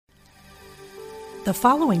The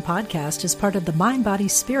following podcast is part of the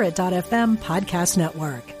MindBodySpirit.fm podcast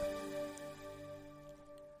network.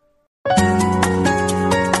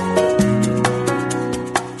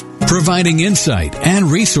 Providing insight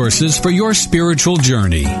and resources for your spiritual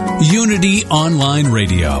journey. Unity Online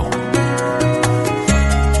Radio.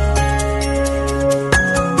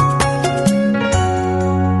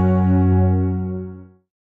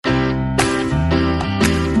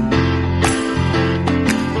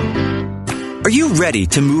 Are you ready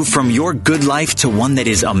to move from your good life to one that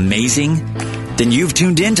is amazing? Then you've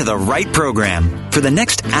tuned in to the right program. For the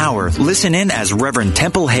next hour, listen in as Reverend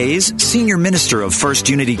Temple Hayes, Senior Minister of First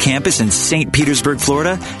Unity Campus in St. Petersburg,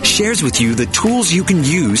 Florida, shares with you the tools you can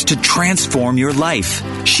use to transform your life.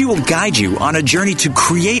 She will guide you on a journey to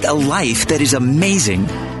create a life that is amazing.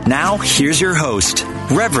 Now, here's your host,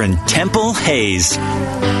 Reverend Temple Hayes.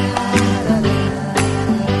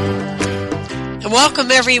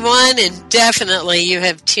 Welcome, everyone, and definitely you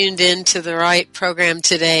have tuned in to the right program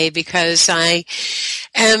today because I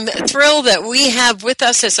am thrilled that we have with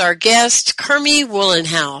us as our guest Kermie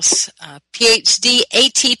Wohlenhaus, PhD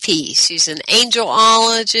ATP. She's an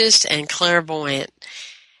angelologist and clairvoyant.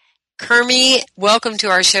 Kermie, welcome to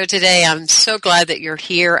our show today. I'm so glad that you're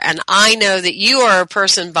here, and I know that you are a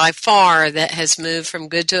person by far that has moved from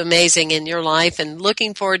good to amazing in your life, and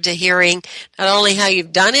looking forward to hearing not only how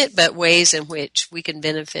you've done it, but ways in which we can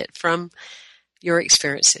benefit from your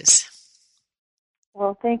experiences.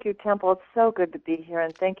 Well, thank you, Temple. It's so good to be here,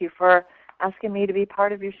 and thank you for asking me to be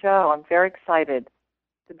part of your show. I'm very excited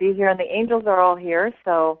to be here, and the angels are all here,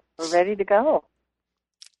 so we're ready to go.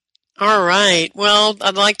 All right. Well,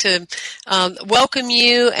 I'd like to welcome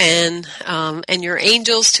you and your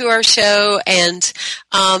angels to our show. And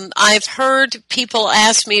I've heard people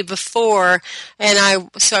ask me before, and I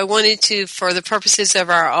wanted to, for the purposes of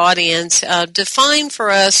our audience, define for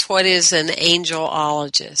us what is an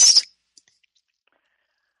angelologist.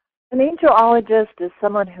 An angelologist is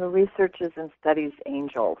someone who researches and studies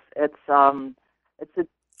angels. It's a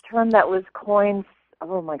term that was coined,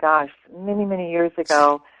 many, many years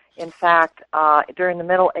ago. In fact, during the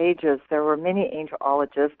Middle Ages, there were many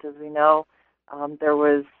angelologists. As we know, there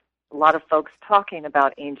was a lot of folks talking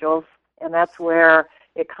about angels, and that's where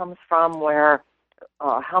it comes from, where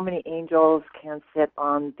how many angels can sit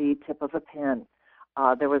on the tip of a pin.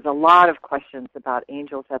 There was a lot of questions about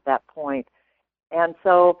angels at that point. And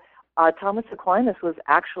so Thomas Aquinas was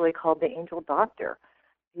actually called the angel doctor.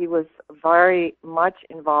 He was very much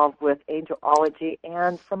involved with angelology,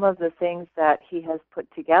 and some of the things that he has put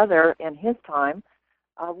together in his time,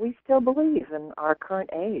 we still believe in our current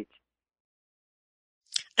age.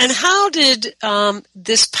 And how did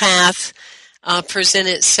this path present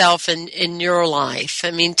itself in your life?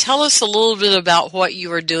 I mean, tell us a little bit about what you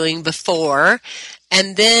were doing before,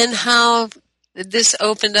 and then how this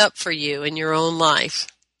opened up for you in your own life.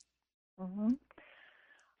 Mm-hmm.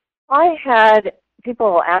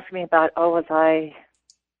 People ask me about,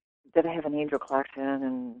 did I have an angel collection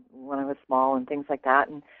and when I was small and things like that.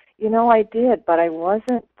 And, I did, but I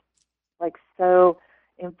wasn't, so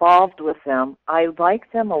involved with them. I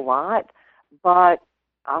liked them a lot, but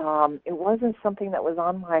it wasn't something that was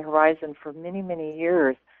on my horizon for many, many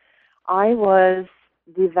years. I was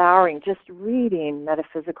devouring, just reading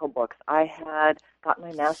metaphysical books. I had got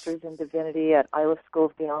my master's in divinity at Iliff School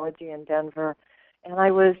of Theology in Denver, and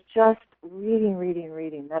I was just reading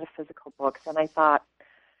metaphysical books, and I thought,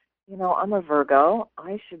 I'm a Virgo.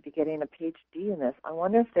 I should be getting a PhD in this. I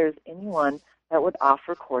wonder if there's anyone that would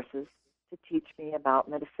offer courses to teach me about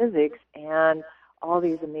metaphysics and all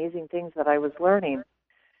these amazing things that I was learning.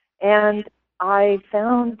 And I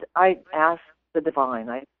asked the divine.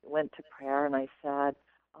 I went to prayer, and I said,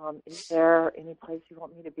 is there any place you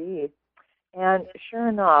want me to be? And sure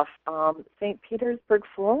enough, St. Petersburg,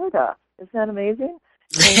 Florida. Isn't that amazing?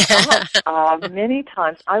 Many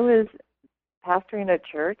times. I was pastoring a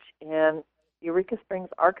church in Eureka Springs,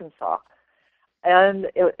 Arkansas,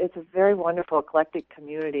 and it's a very wonderful, eclectic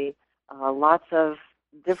community. Lots of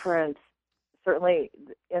different, certainly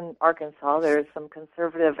in Arkansas, there's some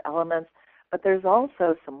conservative elements, but there's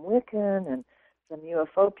also some Wiccan and some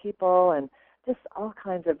UFO people and just all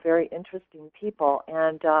kinds of very interesting people.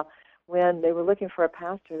 And when they were looking for a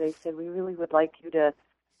pastor, they said, we really would like you to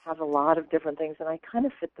have a lot of different things, and I kind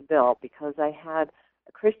of fit the bill because I had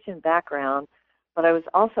a Christian background, but I was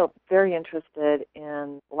also very interested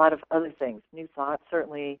in a lot of other things, new thoughts,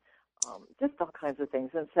 certainly, just all kinds of things,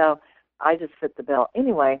 and so I just fit the bill.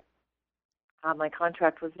 Anyway, my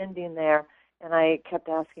contract was ending there, and I kept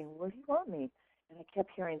asking, where do you want me? And I kept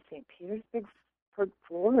hearing St. Petersburg,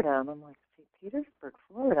 Florida, and I'm like, St. Petersburg,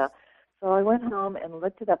 Florida? So I went home and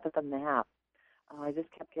looked it up at the map. I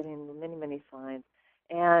just kept getting many, many signs.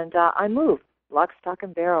 And I moved, lock, stock,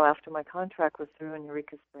 and barrel, after my contract was through in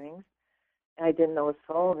Eureka Springs. I didn't know a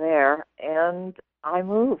soul there, and I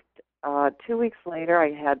moved. 2 weeks later,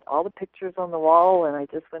 I had all the pictures on the wall, and I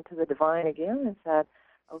just went to the divine again and said,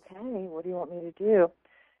 okay, what do you want me to do?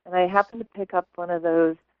 And I happened to pick up one of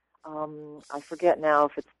those, I forget now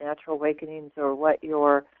if it's Natural Awakenings or what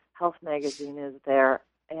your health magazine is there,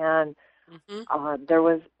 and there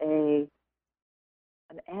was an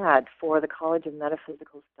ad for the College of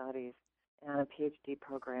Metaphysical Studies and a PhD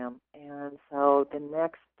program. And so the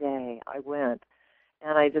next day I went,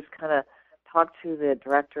 and I just kind of talked to the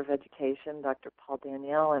director of education, Dr. Paul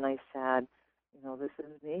Danielle, and I said, this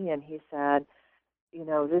is me. And he said,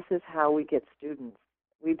 this is how we get students.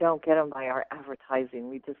 We don't get them by our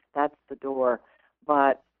advertising. That's the door.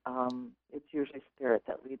 But it's usually spirit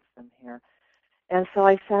that leads them here. And so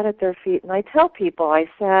I sat at their feet, and I tell people, I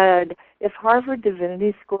said, if Harvard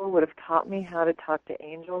Divinity School would have taught me how to talk to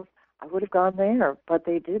angels, I would have gone there, but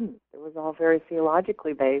they didn't. It was all very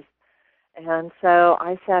theologically based. And so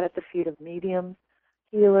I sat at the feet of mediums,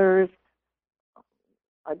 healers,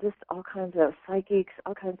 just all kinds of psychics,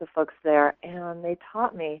 all kinds of folks there, and they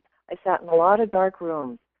taught me. I sat in a lot of dark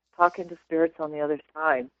rooms talking to spirits on the other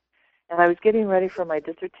side, and I was getting ready for my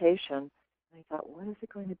dissertation. I thought, what is it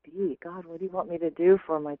going to be? God, what do you want me to do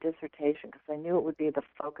for my dissertation? Because I knew it would be the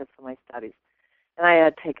focus of my studies. And I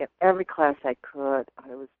had taken every class I could.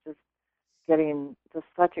 I was just getting just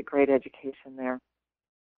such a great education there.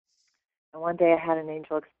 And one day I had an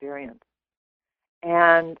angel experience.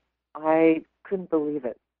 And I couldn't believe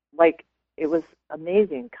it. Like, it was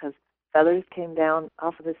amazing because feathers came down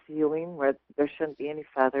off of the ceiling where there shouldn't be any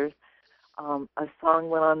feathers. A song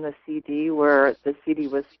went on the CD where the CD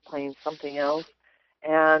was playing something else,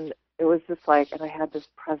 and it was just like, and I had this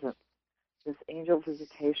presence, this angel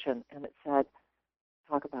visitation, and it said,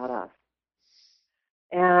 talk about us.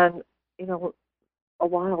 And, a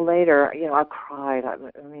while later, I cried. I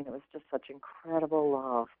mean, it was just such incredible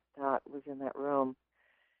love that was in that room.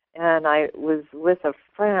 And I was with a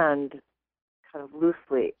friend kind of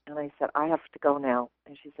loosely, and I said, I have to go now.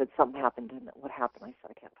 And she said, something happened, didn't it? What happened? I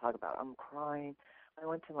said, I can't talk about it. I'm crying. I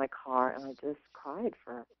went to my car, and I just cried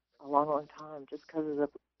for a long, long time just because of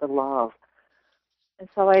the love. And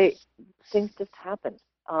so things just happened.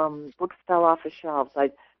 Books fell off the shelves.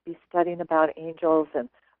 I'd be studying about angels, and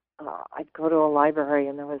I'd go to a library,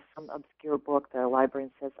 and there was some obscure book that a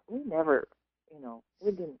librarian says, I didn't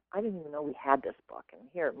even know we had this book, and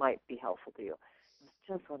here it might be helpful to you. It was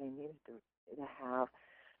just what I needed to have.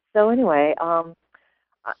 So anyway,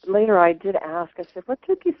 later I did ask, I said, what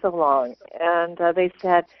took you so long? And they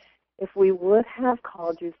said, if we would have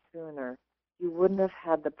called you sooner, you wouldn't have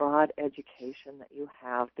had the broad education that you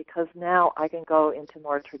have, because now I can go into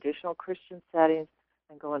more traditional Christian settings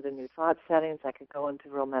and go into New Thought settings. I could go into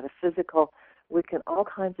real metaphysical, all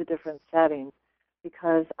kinds of different settings,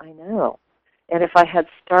 because I know. And if I had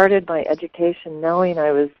started my education knowing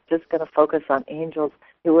I was just going to focus on angels,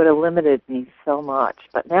 it would have limited me so much.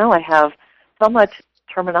 But now I have so much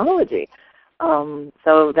terminology.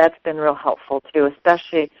 So that's been real helpful, too,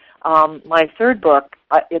 especially my third book.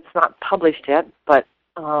 It's not published yet, but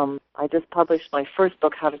I just published my first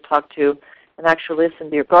book, How to Talk to and Actually Listen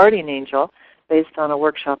to Your Guardian Angel, based on a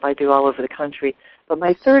workshop I do all over the country. But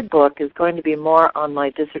my third book is going to be more on my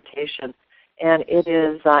dissertation, and it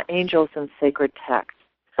is Angels and Sacred Texts.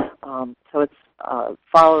 So it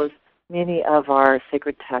follows many of our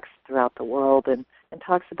sacred texts throughout the world and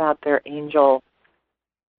talks about their angel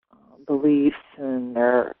beliefs and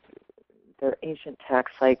their ancient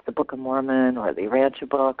texts like the Book of Mormon or the Urantia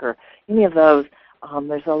book or any of those.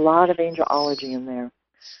 There's a lot of angelology in there.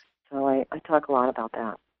 So I talk a lot about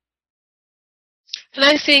that. And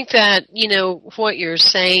I think that, what you're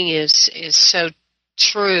saying is so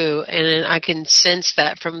true, and I can sense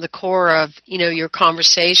that from the core of, your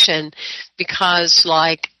conversation, because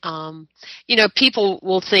people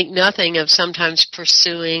will think nothing of sometimes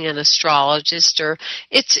pursuing an astrologist, or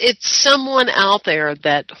it's someone out there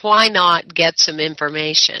that why not get some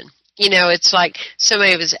information. It's like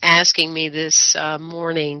somebody was asking me this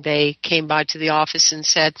morning. They came by to the office and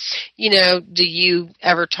said, do you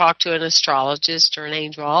ever talk to an astrologist or an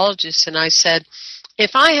angelologist? And I said,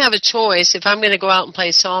 if I have a choice, if I'm going to go out and play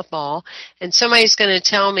softball and somebody's going to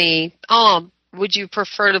tell me, would you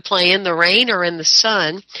prefer to play in the rain or in the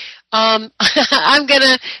sun? I'm going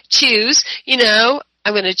to choose,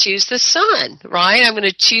 I'm going to choose the sun, right? I'm going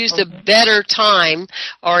to choose the better time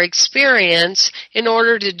or experience in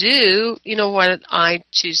order to do, what I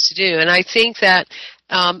choose to do. And I think that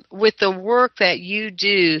with the work that you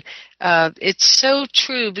do, it's so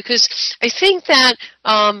true, because I think that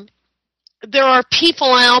there are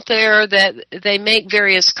people out there that they make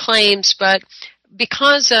various claims, but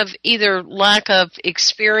because of either lack of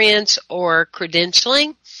experience or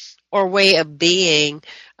credentialing or way of being,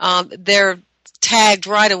 they're tagged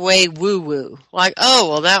right away woo-woo, like, oh,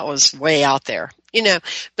 well, that was way out there.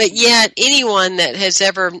 But yet anyone that has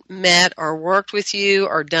ever met or worked with you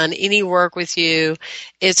or done any work with you,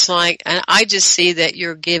 it's like, and I just see that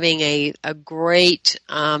you're giving a great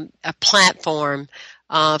a platform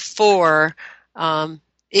for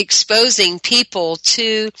exposing people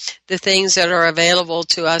to the things that are available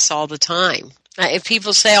to us all the time. If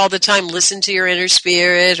people say all the time, listen to your inner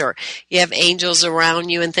spirit, or you have angels around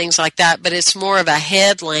you and things like that, but it's more of a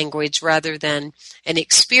head language rather than an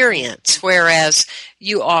experience, whereas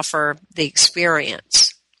you offer the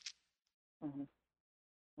experience.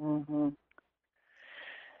 Mm-hmm. Mm-hmm.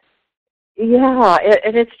 Yeah,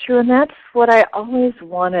 and it's true, and that's what I always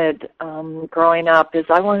wanted growing up, is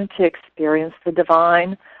I wanted to experience the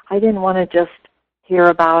divine. I didn't want to just hear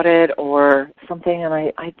about it or something, and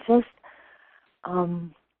I just,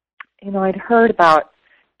 I'd heard about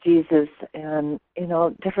Jesus and,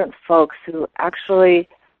 different folks who actually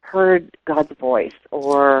heard God's voice,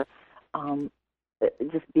 or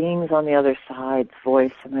just beings on the other side's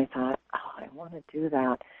voice, and I thought, oh, I want to do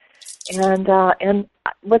that. And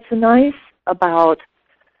what's nice about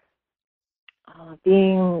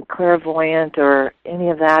being clairvoyant or any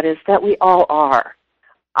of that is that we all are.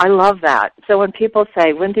 I love that. So when people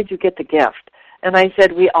say, when did you get the gift? And I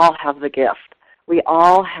said, we all have the gift. We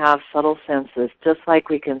all have subtle senses, just like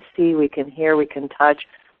we can see, we can hear, we can touch.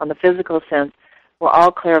 On the physical sense, we're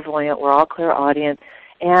all clairvoyant, we're all clairaudient.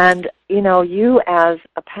 And, you as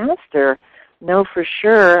a pastor know for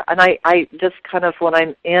sure, and I just kind of, when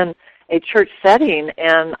I'm in a church setting,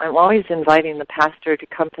 and I'm always inviting the pastor to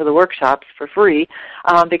come to the workshops for free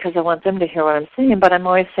because I want them to hear what I'm saying, but I'm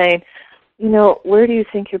always saying, where do you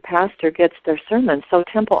think your pastor gets their sermons? So,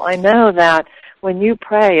 Temple, I know that when you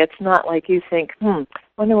pray, it's not like you think,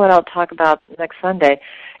 wonder what I'll talk about next Sunday.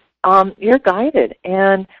 You're guided,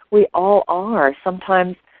 and we all are.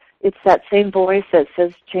 Sometimes it's that same voice that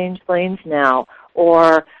says, change lanes now,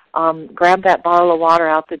 or grab that bottle of water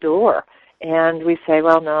out the door. And we say,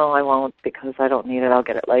 well, no, I won't because I don't need it. I'll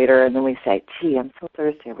get it later. And then we say, gee, I'm so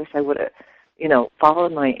thirsty. I wish I would have,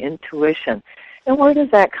 followed my intuition. And where does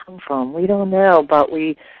that come from? We don't know, but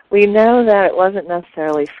we know that it wasn't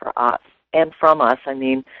necessarily for us, and from us,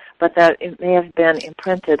 but that it may have been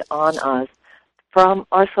imprinted on us from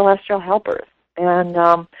our celestial helpers. And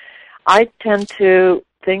I tend to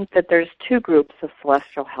think that there's two groups of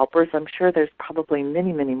celestial helpers. I'm sure there's probably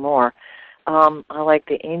many, many more. I like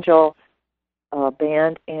the angel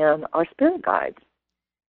band and our spirit guides.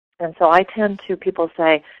 And so I tend to, people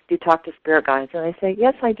say, do you talk to spirit guides? And I say,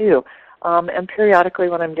 yes, I do. And periodically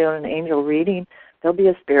when I'm doing an angel reading, there'll be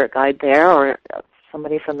a spirit guide there, or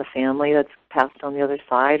somebody from the family that's passed on the other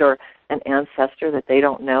side, or an ancestor that they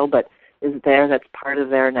don't know but is there, that's part of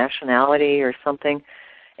their nationality or something.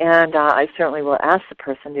 And I certainly will ask the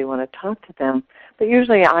person, do you want to talk to them? But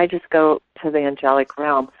usually I just go to the angelic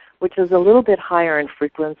realm, which is a little bit higher in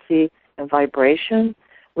frequency and vibration,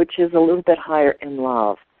 which is a little bit higher in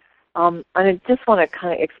love. And I just want to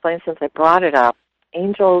kind of explain, since I brought it up,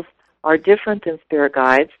 angels are different than spirit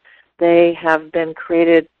guides. They have been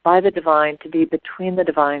created by the divine to be between the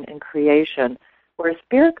divine and creation, whereas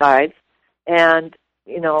spirit guides and,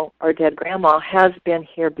 our dead grandma has been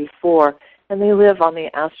here before, and they live on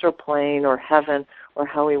the astral plane or heaven, or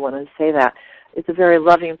how we want to say that. It's a very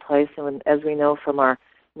loving place, and as we know from our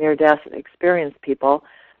near-death experience people,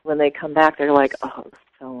 when they come back, they're like, oh,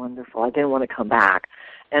 so wonderful. I didn't want to come back.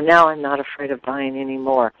 And now I'm not afraid of dying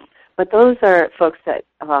anymore. But those are folks that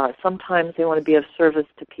sometimes they want to be of service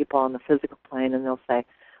to people on the physical plane, and they'll say,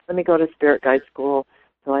 let me go to spirit guide school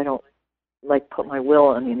so I don't, put my will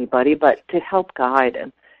on anybody, but to help guide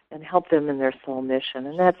and help them in their soul mission.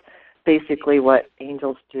 And that's basically what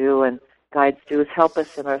angels do and guides do, is help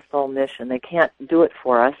us in our soul mission. They can't do it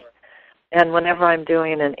for us. And whenever I'm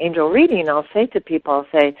doing an angel reading, I'll say to people,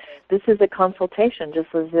 I'll say, this is a consultation,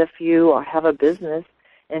 just as if you have a business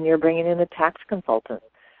and you're bringing in a tax consultant.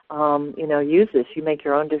 Use this. You make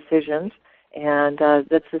your own decisions, and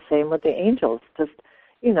that's the same with the angels. Just,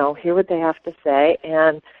 hear what they have to say,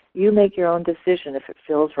 and you make your own decision. If it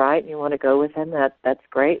feels right and you want to go with them, that's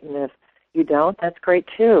great. And if you don't, that's great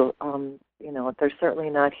too. They're certainly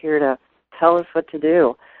not here to tell us what to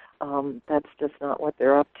do. That's just not what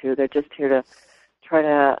they're up to. They're just here to try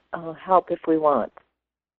to help if we want.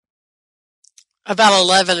 about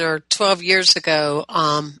 11 or 12 years ago,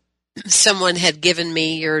 someone had given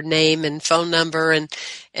me your name and phone number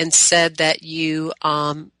and said that you,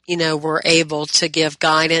 were able to give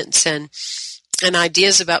guidance and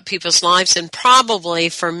ideas about people's lives. And probably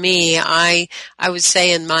for me, I would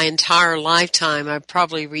say in my entire lifetime, I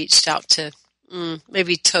probably reached out to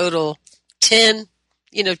maybe total 10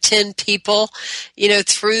 people,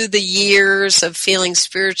 through the years of feeling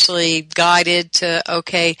spiritually guided to,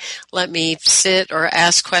 okay, let me sit or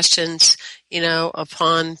ask questions,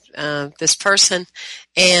 upon this person.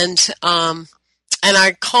 And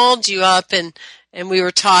I called you up and we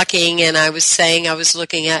were talking, and I was saying I was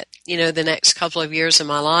looking at, the next couple of years of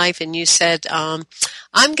my life, and you said, I'm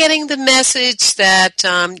getting the message that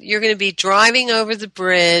you're going to be driving over the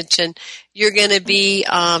bridge, and you're going to be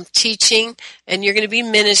teaching, and you're going to be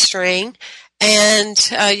ministering, and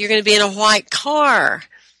you're going to be in a white car.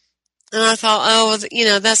 And I thought,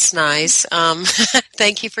 that's nice.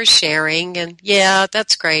 Thank you for sharing. And yeah,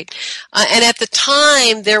 that's great. And at the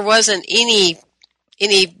time, there wasn't any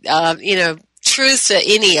truth to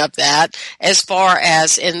any of that as far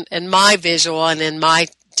as in my visual and in my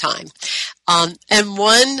time. And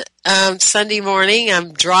one Sunday morning,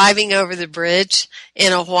 I'm driving over the bridge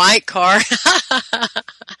in a white car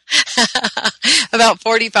about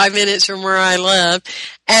 45 minutes from where I live,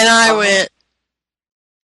 and I went,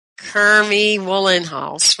 Kermie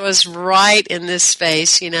Wohlenhaus was right in this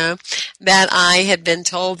space, that I had been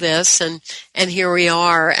told this, and here we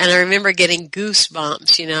are. And I remember getting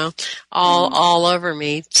goosebumps, all over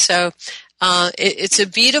me. So it's a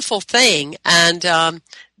beautiful thing. And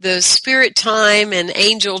the spirit time and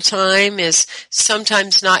angel time is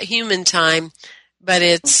sometimes not human time, but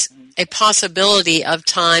it's a possibility of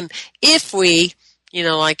time if we,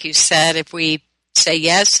 like you said, if we say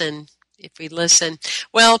yes and if we listen.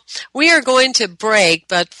 Well, we are going to break,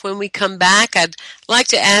 but when we come back, I'd like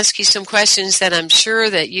to ask you some questions that I'm sure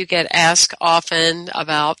that you get asked often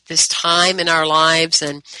about this time in our lives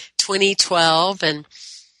and 2012. And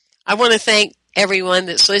I want to thank everyone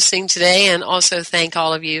that's listening today, and also thank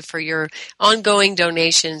all of you for your ongoing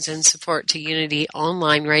donations and support to Unity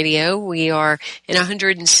Online Radio. We are in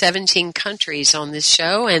 117 countries on this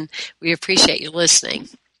show, and we appreciate you listening.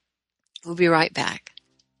 We'll be right back.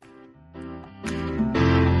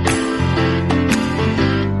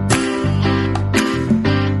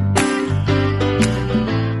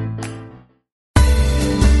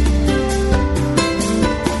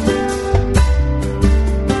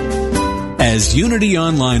 As Unity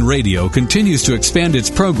Online Radio continues to expand its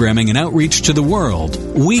programming and outreach to the world,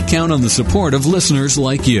 we count on the support of listeners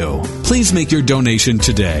like you. Please make your donation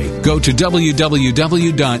today. Go to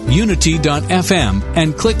www.unity.fm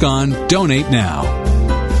and click on Donate Now.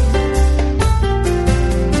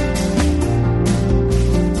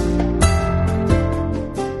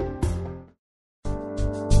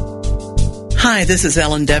 Hi, this is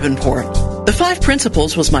Ellen Davenport. The 5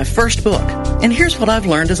 Principles was my first book, and here's what I've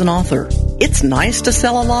learned as an author. It's nice to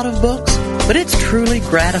sell a lot of books, but it's truly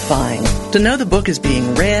gratifying to know the book is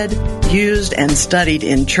being read, used, and studied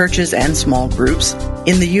in churches and small groups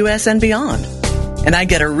in the U.S. and beyond. And I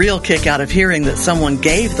get a real kick out of hearing that someone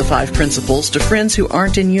gave the 5 Principles to friends who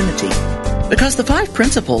aren't in Unity. Because the 5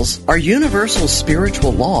 Principles are universal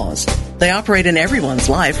spiritual laws. They operate in everyone's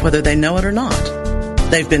life, whether they know it or not.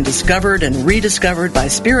 They've been discovered and rediscovered by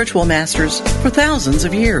spiritual masters for thousands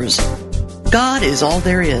of years. God is all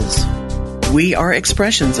there is. We are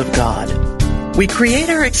expressions of God. We create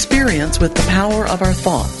our experience with the power of our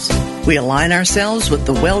thoughts. We align ourselves with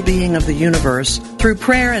the well-being of the universe through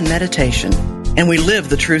prayer and meditation. And we live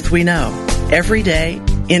the truth we know every day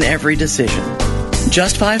in every decision.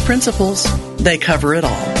 Just 5 Principles. They cover it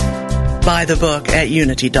all. Buy the book at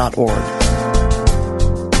unity.org.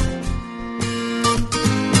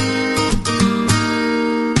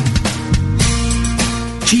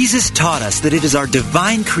 Jesus taught us that it is our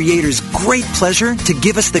divine Creator's great pleasure to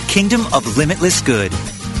give us the kingdom of limitless good.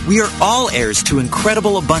 We are all heirs to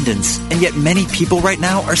incredible abundance, and yet many people right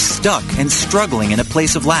now are stuck and struggling in a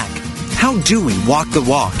place of lack. How do we walk the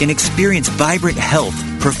walk and experience vibrant health,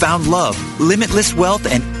 profound love, limitless wealth,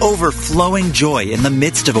 and overflowing joy in the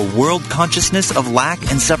midst of a world consciousness of lack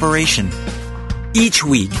and separation? Each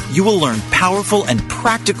week, you will learn powerful and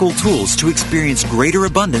practical tools to experience greater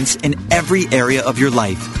abundance in every area of your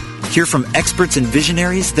life. Hear from experts and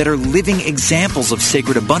visionaries that are living examples of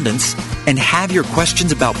sacred abundance, and have your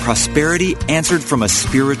questions about prosperity answered from a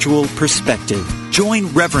spiritual perspective. Join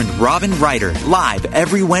Reverend Robin Ryder live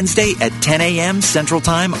every Wednesday at 10 a.m. Central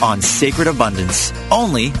Time on Sacred Abundance,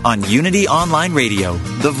 only on Unity Online Radio,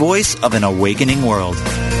 the voice of an awakening world.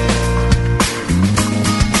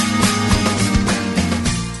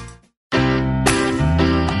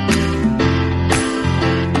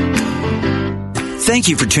 Thank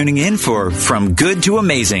you for tuning in for From Good to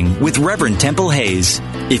Amazing with Reverend Temple Hayes.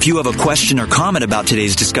 If you have a question or comment about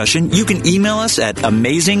today's discussion, you can email us at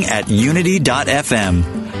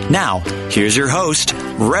amazing@unity.fm. Now, here's your host,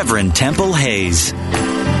 Reverend Temple Hayes.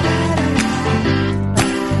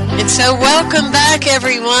 And so welcome back,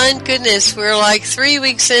 everyone. Goodness, we're like 3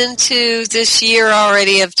 weeks into this year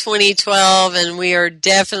already of 2012, and we are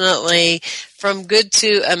definitely from good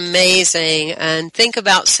to amazing. And think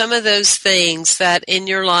about some of those things that in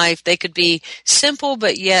your life, they could be simple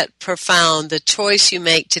but yet profound. The choice you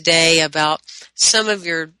make today about some of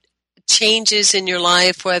your changes in your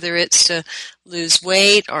life, whether it's to lose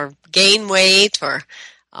weight or gain weight or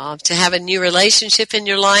to have a new relationship in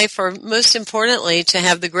your life, or most importantly, to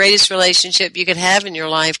have the greatest relationship you could have in your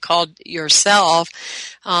life called yourself.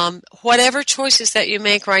 Whatever choices that you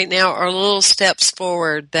make right now are little steps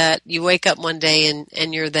forward that you wake up one day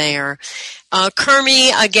and you're there.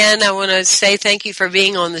 Kermie, again, I want to say thank you for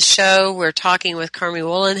being on the show. We're talking with Kermie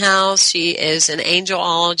Wohlenhaus. She is an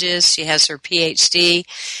angelologist. She has her PhD.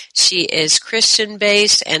 She is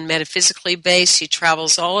Christian-based and metaphysically based. She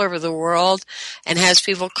travels all over the world and has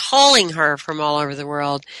people calling her from all over the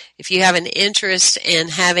world. If you have an interest in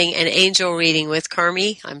having an angel reading with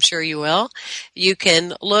Kermie, I'm sure you will, you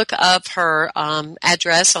can look up her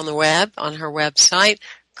address on the web, on her website,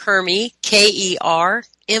 Kermie,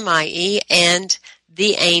 Kermie, and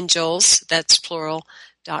the Angels, that's plural,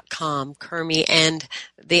 .com, Kermie and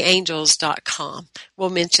theangels.com. We'll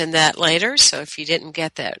mention that later, so if you didn't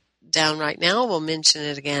get that down right now, we'll mention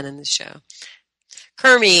it again in the show.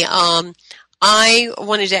 Kermie, I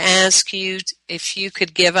wanted to ask you if you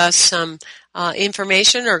could give us some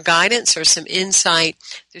information or guidance or some insight.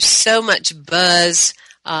 There's so much buzz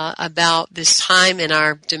about this time in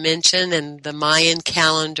our dimension and the Mayan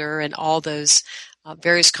calendar and all those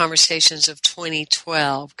various conversations of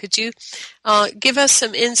 2012. Could you give us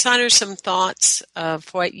some insight or some thoughts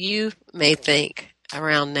of what you may think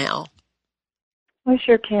around now? I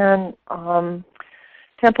sure can,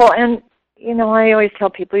 Temple. And, you know, I always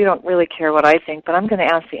tell people you don't really care what I think, but I'm going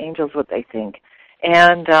to ask the angels what they think.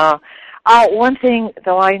 And one thing,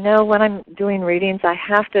 though, I know when I'm doing readings, I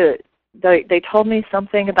have to, they told me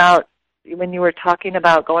something about when you were talking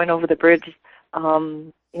about going over the bridge,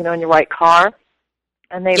 in your white car.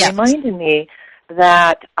 And they reminded me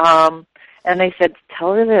that, and they said,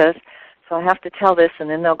 tell her this. So I have to tell this, and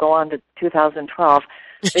then they'll go on to 2012.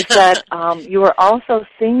 They said, you were also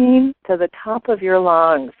singing to the top of your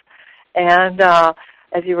lungs. And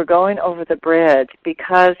as you were going over the bridge,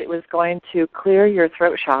 because it was going to clear your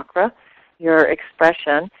throat chakra, your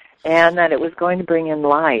expression, and that it was going to bring in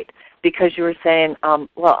light. Because you were saying,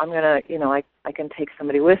 well, I'm going to, I can take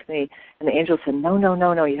somebody with me. And the angel said,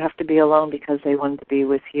 no, you have to be alone because they wanted to be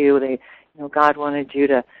with you. God wanted you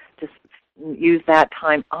to just use that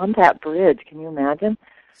time on that bridge. Can you imagine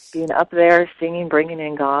being up there singing, bringing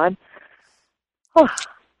in God? Oh.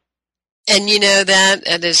 And you know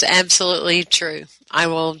that is absolutely true. I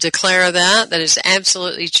will declare that is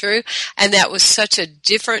absolutely true. And that was such a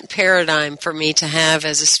different paradigm for me to have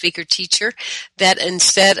as a speaker teacher, that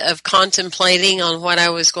instead of contemplating on what I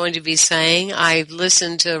was going to be saying, I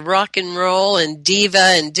listened to rock and roll and diva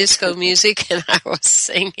and disco music, and I was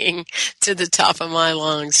singing to the top of my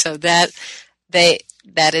lungs. So that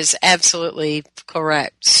is absolutely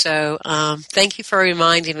correct. So thank you for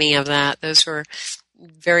reminding me of that. Those were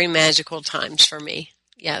very magical times for me,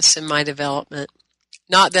 yes, in my development.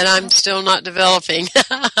 Not that I'm still not developing.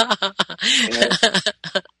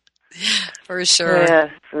 For sure. Yes,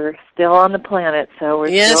 we're still on the planet, so we're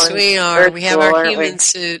yes, still we are. We have our human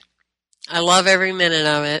suit. I love every minute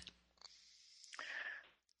of it.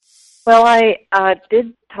 Well, I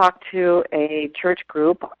did talk to a church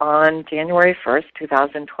group on January 1st,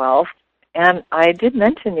 2012, and I did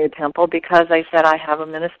mention you, Temple, because I said I have a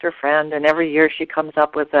minister friend, and every year she comes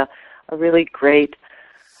up with a really great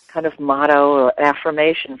kind of motto or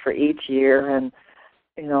affirmation for each year, and,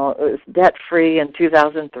 it was debt-free in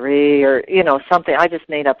 2003, or, something. I just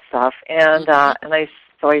made up stuff, and I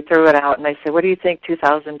threw it out, and I said, what do you think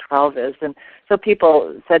 2012 is? And so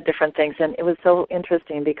people said different things, and it was so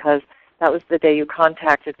interesting because that was the day you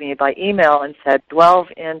contacted me by email and said, delve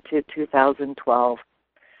into 2012.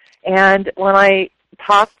 And when I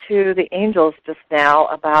talked to the angels just now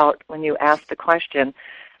about when you asked the question,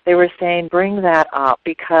 they were saying, bring that up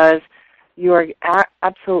because you are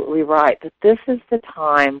absolutely right, that this is the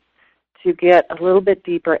time to get a little bit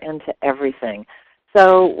deeper into everything.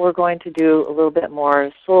 So we're going to do a little bit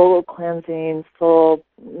more soul cleansing, soul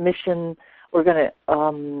mission. We're going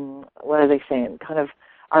to, what are they saying, kind of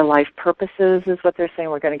our life purposes is what they're saying.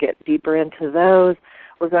 We're going to get deeper into those.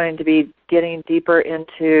 We're going to be getting deeper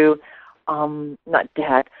into, not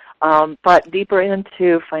debt, but deeper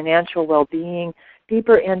into financial well-being,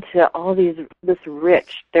 deeper into all this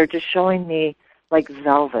rich. They're just showing me like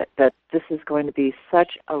velvet that this is going to be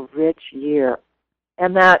such a rich year.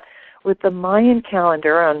 And that with the Mayan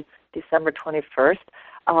calendar on December 21st,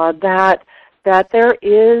 that there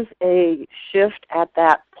is a shift at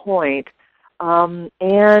that point,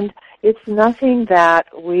 and it's nothing that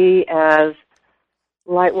we as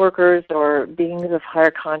light workers or beings of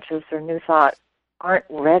higher conscious or new thought aren't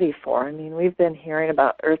ready for. I mean, we've been hearing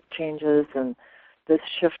about earth changes and this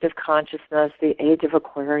shift of consciousness, the age of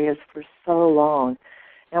Aquarius, for so long,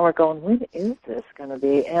 and we're going, when is this going to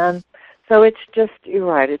be? And so it's just, you're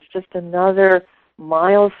right, it's just another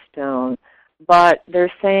milestone, but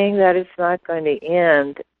they're saying that it's not going to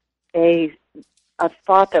end a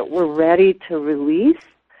thought that we're ready to release,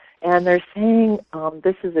 and they're saying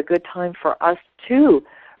this is a good time for us to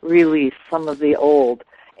release some of the old,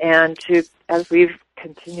 and to, as we've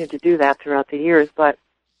continued to do that throughout the years, but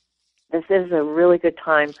this is a really good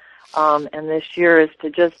time, and this year is to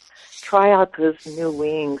just try out those new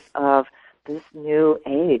wings of this new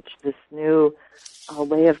age, this new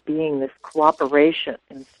way of being, this cooperation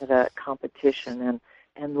instead of competition,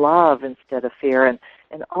 and love instead of fear,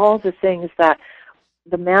 and all the things that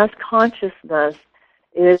the mass consciousness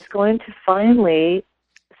is going to finally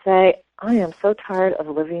say, I am so tired of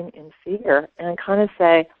living in fear, and kind of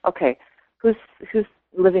say, okay, who's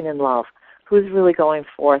living in love? Who's really going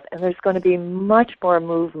forth? And there's going to be much more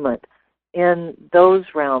movement in those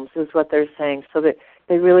realms, is what they're saying, so that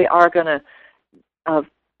they really are going to,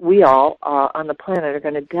 we all on the planet are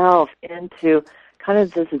going to delve into kind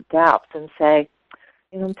of this depth and say,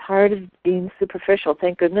 I'm tired of being superficial.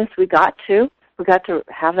 Thank goodness we got to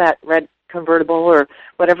have that red convertible or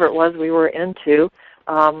whatever it was we were into,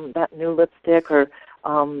 that new lipstick or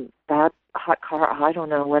that hot car, I don't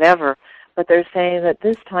know, whatever. But they're saying that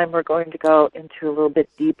this time we're going to go into a little bit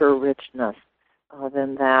deeper richness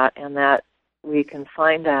than that, and that we can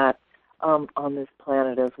find that on this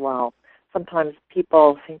planet as well. Sometimes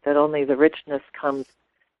people think that only the richness comes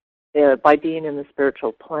by being in the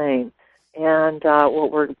spiritual plane, and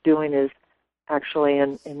what we're doing is actually,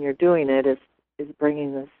 and you're doing it, is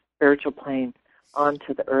bringing the spiritual plane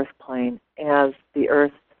onto the earth plane as the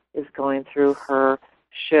earth is going through her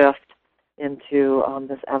shift into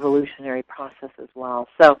this evolutionary process as well.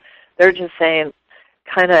 So they're just saying,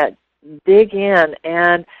 kind of dig in,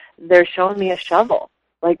 and they're showing me a shovel,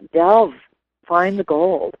 like delve, find the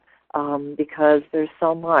gold, because there's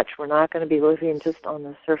so much. We're not going to be living just on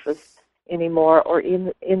the surface anymore, or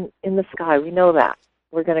in the sky. We know that.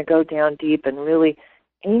 We're going to go down deep and really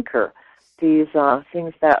anchor these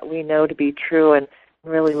things that we know to be true and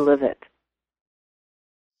really live it.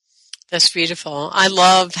 That's beautiful. I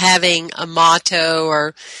love having a motto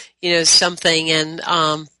or, something, and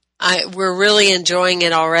we're really enjoying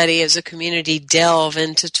it already as a community. Delve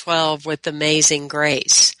into 12 with Amazing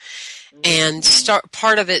Grace. And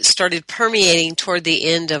part of it started permeating toward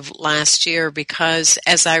the end of last year, because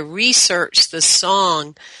as I researched the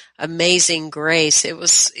song Amazing Grace, it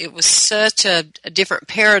was such a different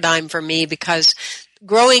paradigm for me, because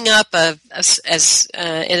growing up as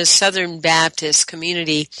in a Southern Baptist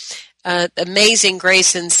community, Amazing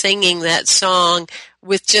Grace, and singing that song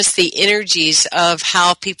with just the energies of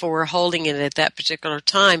how people were holding it at that particular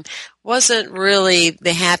time wasn't really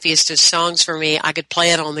the happiest of songs for me. I could play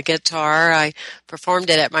it on the guitar. I performed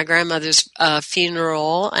it at my grandmother's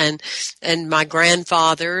funeral and my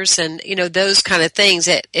grandfather's, and those kind of things.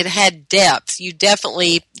 It had depth.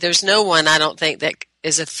 There's no one, I don't think, that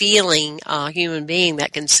is a feeling human being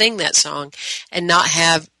that can sing that song and not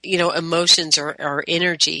have emotions or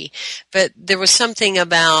energy. But there was something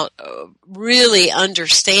about really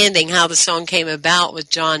understanding how the song came about with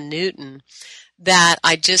John Newton that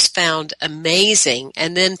I just found amazing,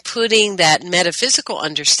 and then putting that metaphysical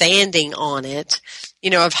understanding on it,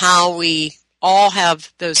 of how we all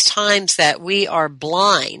have those times that we are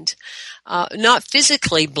blind, not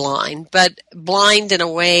physically blind, but blind in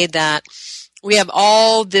a way that we have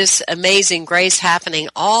all this amazing grace happening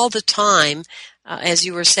all the time, as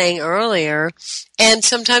you were saying earlier, and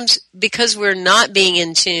sometimes because we're not being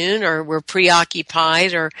in tune, or we're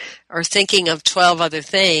preoccupied, or thinking of 12 other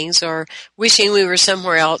things, or wishing we were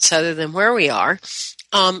somewhere else other than where we are,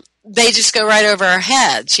 they just go right over our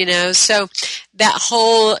heads, So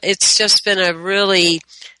it's just been a really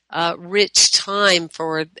rich time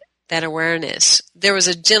for that awareness. There was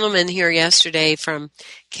a gentleman here yesterday from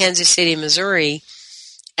Kansas City, Missouri,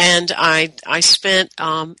 And I spent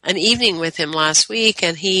an evening with him last week,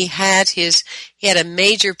 and he had a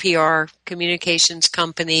major PR communications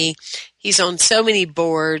company. He's on so many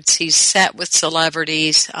boards. He's sat with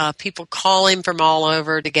celebrities. People call him from all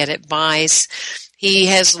over to get advice. He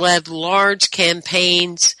has led large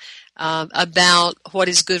campaigns about what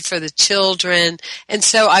is good for the children. And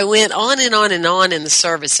so I went on and on and on in the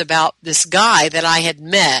service about this guy that I had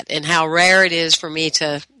met and how rare it is for me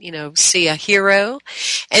to, see a hero.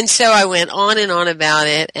 And so I went on and on about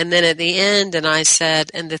it. And then at the end, and I said,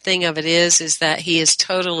 and the thing of it is that he is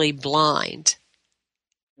totally blind,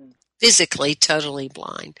 physically totally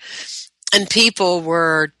blind. And people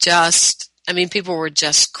were just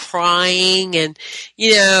crying and,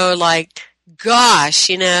 like, gosh,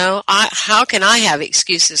 how can I have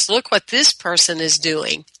excuses? Look what this person is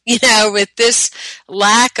doing, with this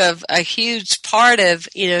lack of a huge part of,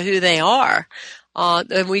 who they are.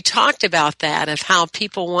 And we talked about that, of how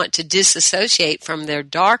people want to disassociate from their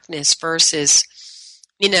darkness versus,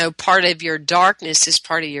 part of your darkness is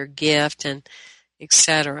part of your gift, and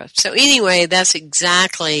etc. So anyway, that's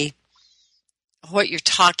exactly what you're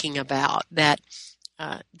talking about, that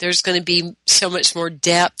there's going to be so much more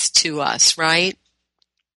depth to us, right?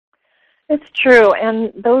 It's true,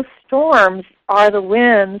 and those storms are the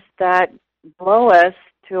winds that blow us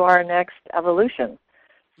to our next evolution.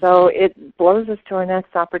 So it blows us to our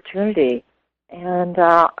next opportunity. And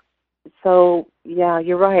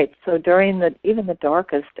you're right. So during even the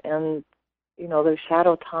darkest and, those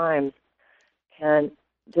shadow times can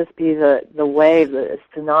just be the wave, the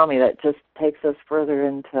tsunami that just takes us further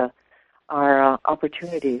into our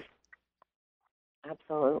opportunities.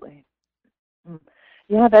 Absolutely.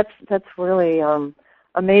 Yeah, that's really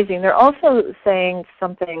amazing. They're also saying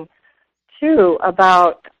something too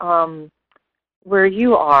about where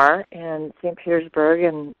you are in St. Petersburg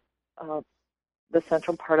and the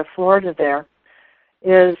central part of Florida. There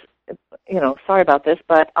is, sorry about this,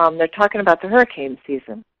 but they're talking about the hurricane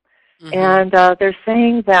season, and they're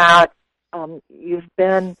saying that you've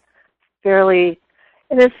been fairly.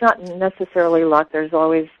 And it's not necessarily luck. There's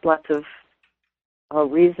always lots of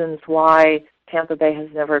reasons why Tampa Bay has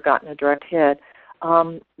never gotten a direct hit.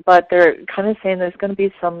 But they're kind of saying there's going to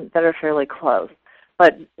be some that are fairly close.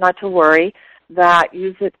 But not to worry, that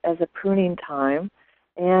use it as a pruning time,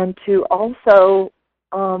 and to also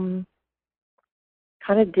kind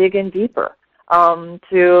of dig in deeper.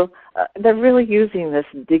 They're really using this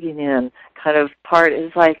digging in kind of part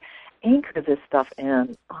is like anchor this stuff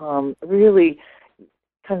in, really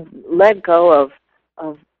kind of let go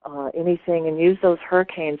of anything and use those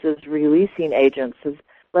hurricanes as releasing agents, as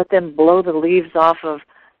let them blow the leaves off of,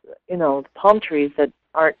 the palm trees that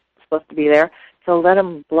aren't supposed to be there. So let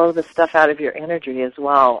them blow the stuff out of your energy as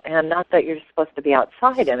well. And not that you're supposed to be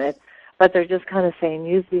outside in it, but they're just kind of saying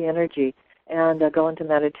use the energy and go into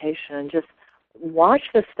meditation and just watch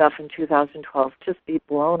this stuff in 2012 just be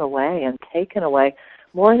blown away and taken away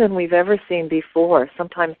more than we've ever seen before.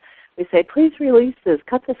 Sometimes we say, please release this,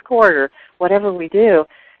 cut this cord, or whatever we do,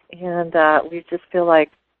 and we just feel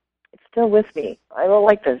like it's still with me. I don't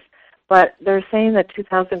like this. But they're saying that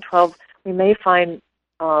 2012 we may find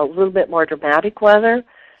a little bit more dramatic weather,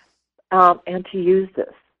 and to use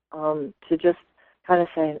this, to just kind of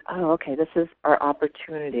saying, oh, okay, this is our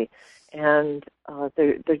opportunity. And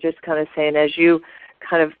they're just kind of saying, as you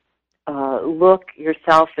kind of look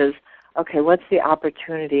yourself as, okay, what's the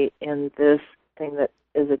opportunity in this thing that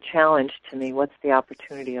is a challenge to me? What's the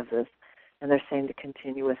opportunity of this? And they're saying to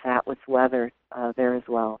continue with that with weather there as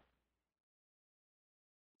well.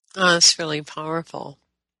 Oh, that's really powerful.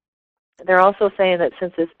 They're also saying that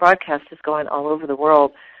since this broadcast is going all over the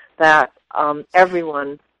world, that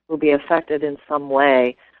everyone will be affected in some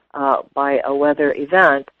way by a weather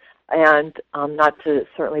event, and not to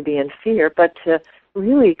certainly be in fear, but to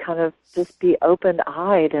really kind of just be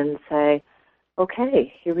open-eyed and say,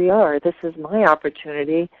 okay, here we are. This is my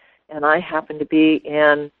opportunity, and I happen to be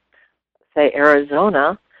in, say,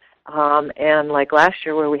 Arizona, and like last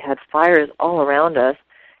year where we had fires all around us,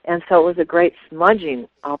 and so it was a great smudging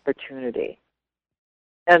opportunity.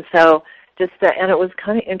 And so and it was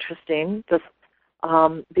kind of interesting just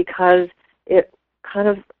because it kind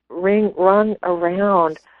of run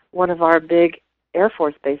around one of our big Air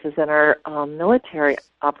Force bases and our military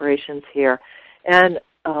operations here. And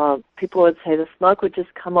people would say the smoke would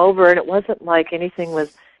just come over, and it wasn't like anything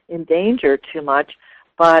was in danger too much,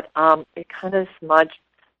 but it kind of smudged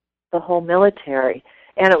the whole military.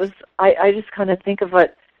 And it was, I just kind of think of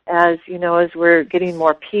it as, as we're getting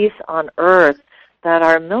more peace on Earth, that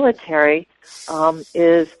our military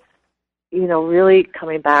is, really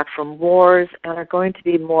coming back from wars and are going to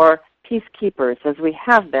be more peacekeepers, as we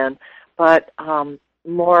have been, but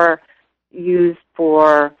more used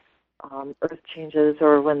for earth changes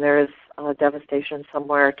or when there's devastation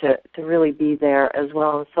somewhere to really be there as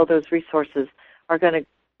well. And so those resources are going to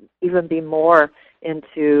even be more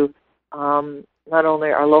into not only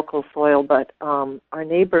our local soil, but our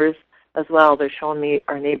neighbors as well. They're showing me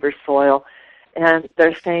our neighbors' soil, and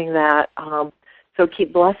they're saying that, so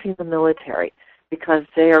keep blessing the military, because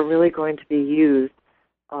they are really going to be used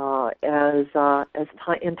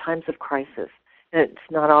in times of crisis. And it's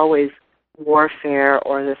not always warfare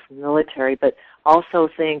or this military, but also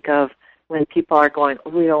think of when people are going, oh,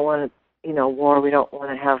 we don't want to, war, we don't want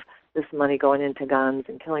to have this money going into guns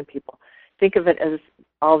and killing people. Think of it as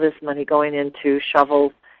all this money going into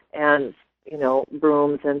shovels and,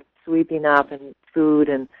 brooms and sweeping up and food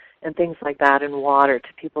and things like that, and water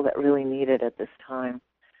to people that really need it at this time.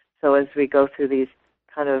 So as we go through these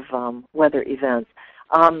kind of weather events,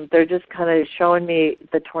 they're just kind of showing me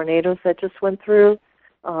the tornadoes that just went through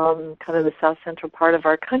kind of the south central part of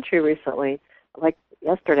our country recently, like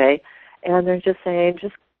yesterday, and they're just saying,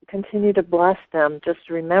 just continue to bless them. Just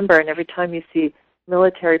remember, and every time you see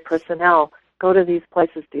military personnel go to these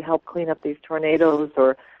places to help clean up these tornadoes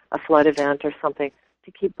or a flood event or something,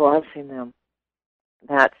 to keep blessing them.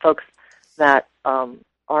 That folks that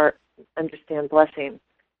understand blessing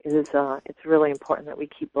is it's really important that we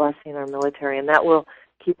keep blessing our military, and that will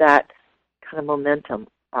keep that kind of momentum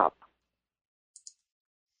up.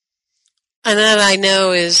 And that I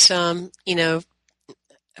know is,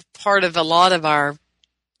 part of a lot of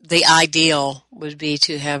the ideal would be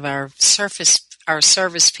to have our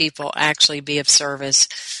service people actually be of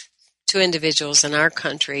service to individuals in our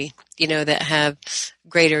country, that have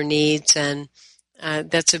greater needs, and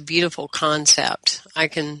that's a beautiful concept. I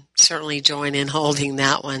can certainly join in holding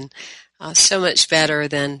that one. So much better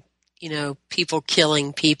than, people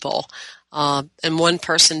killing people, and one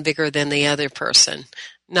person bigger than the other person.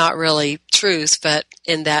 Not really truth, but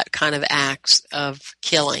in that kind of acts of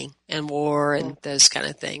killing and war and those kind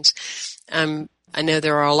of things. I know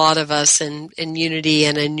there are a lot of us in Unity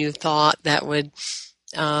and a New Thought that would,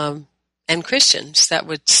 and Christians that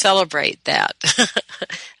would celebrate that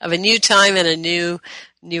of a new time and a new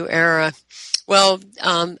era. Well,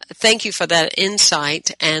 thank you for that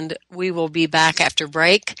insight, and we will be back after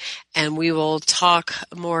break, and we will talk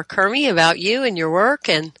more, Kermie, about you and your work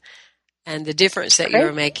and the difference that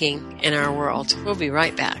you're making in our world. We'll be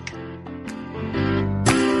right back.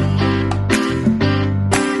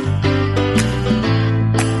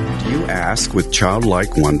 You ask with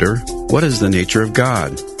childlike wonder, what is the nature of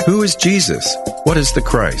God? Who is Jesus? What is the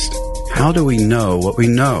Christ? How do we know what we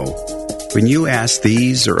know? When you ask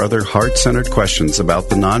these or other heart-centered questions about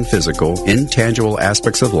the non-physical, intangible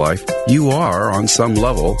aspects of life, you are, on some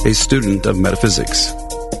level, a student of metaphysics.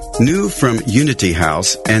 New from Unity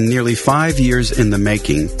House and nearly 5 years in the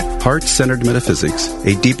making, Heart-Centered Metaphysics,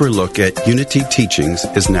 a deeper look at Unity teachings,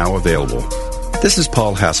 is now available. This is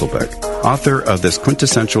Paul Hasselbeck, author of this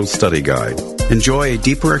quintessential study guide. Enjoy a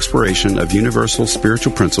deeper exploration of universal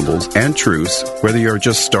spiritual principles and truths, whether you're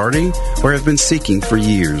just starting or have been seeking for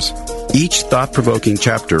years. Each thought-provoking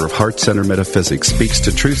chapter of Heart-Centered Metaphysics speaks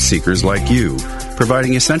to truth seekers like you,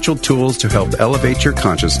 providing essential tools to help elevate your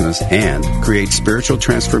consciousness and create spiritual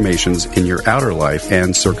transformations in your outer life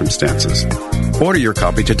and circumstances. Order your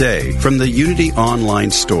copy today from the Unity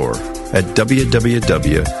online store at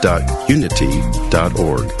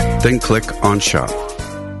www.unity.org. Then click on Shop.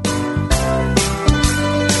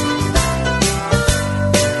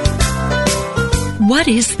 What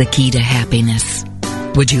is the key to happiness?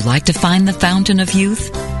 Would you like to find the fountain of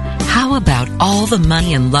youth? How about all the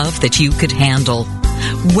money and love that you could handle?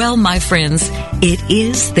 Well, my friends, it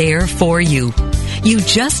is there for you. You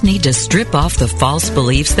just need to strip off the false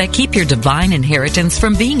beliefs that keep your divine inheritance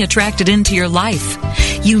from being attracted into your life.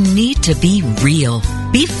 You need to be real.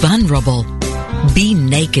 Be vulnerable. Be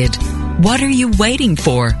naked. What are you waiting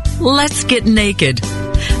for? Let's get naked.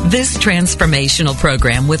 This transformational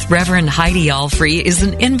program with Reverend Heidi Allfrey is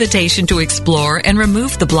an invitation to explore and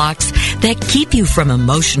remove the blocks that keep you from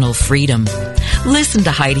emotional freedom. Listen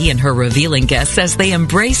to Heidi and her revealing guests as they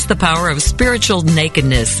embrace the power of spiritual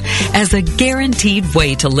nakedness as a guaranteed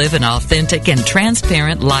way to live an authentic and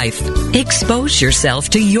transparent life. Expose yourself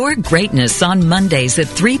to your greatness on Mondays at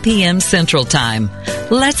 3 p.m. Central Time.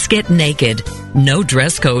 Let's get naked. No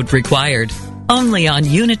dress code required. Only on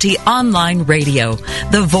Unity Online Radio,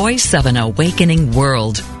 the voice of an awakening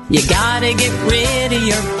world. You gotta get rid of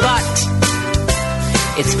your butt.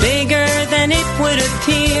 It's bigger than it would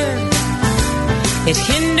appear. It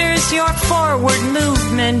hinders your forward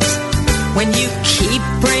movement when you keep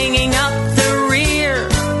bringing up the rear.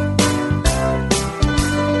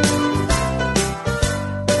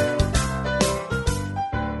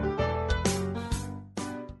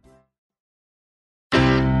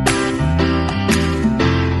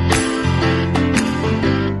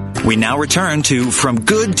 We now return to From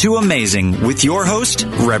Good to Amazing with your host,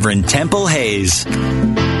 Reverend Temple Hayes.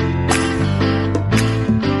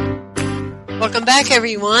 Welcome back,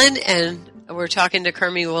 everyone, and we're talking to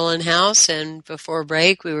Kermie Wohlenhaus, and before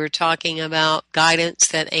break we were talking about guidance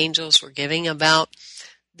that angels were giving about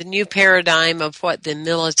the new paradigm of what the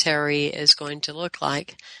military is going to look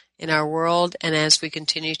like in our world, and as we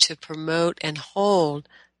continue to promote and hold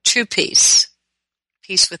true peace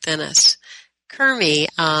within us. Kermie,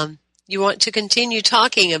 you want to continue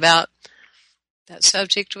talking about that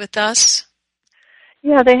subject with us?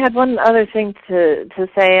 Yeah, they had one other thing to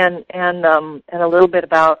say, and a little bit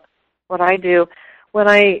about what I do. When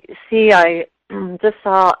I just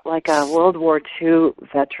saw like a World War II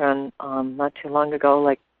veteran not too long ago,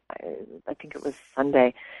 like I think it was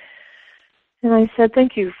Sunday, and I said,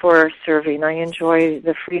 "Thank you for serving. I enjoy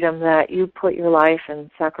the freedom that you put your life and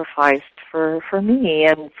sacrificed for me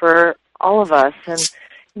and for all of us." And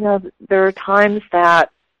there are times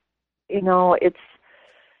that it's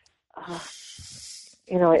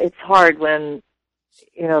hard when,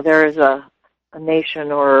 there is a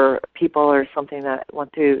nation or people or something that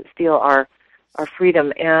want to steal our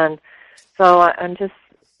freedom. And so I'm just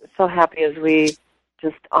so happy as we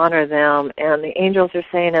just honor them. And the angels are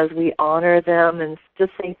saying as we honor them and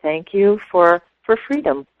just say thank you for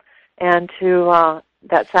freedom and to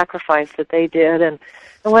that sacrifice that they did. And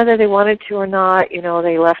whether they wanted to or not,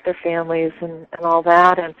 they left their families and all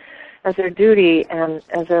that. And as their duty and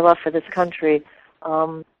as their love for this country,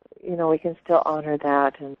 we can still honor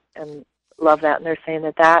that and love that. And they're saying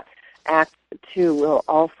that act, too, will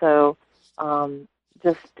also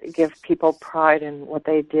just give people pride in what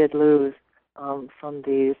they did lose from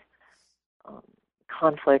these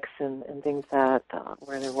conflicts and things that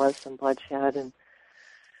where there was some bloodshed.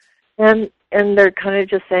 And they're kind of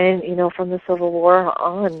just saying, from the Civil War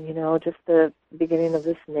on, just the beginning of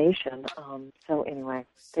this nation. So anyway,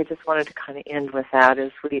 they just wanted to kind of end with that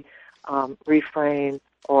as we reframe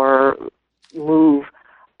or move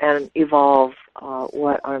and evolve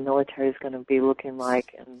what our military is going to be looking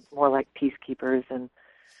like, and more like peacekeepers and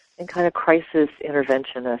kind of crisis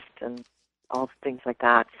interventionists and all things like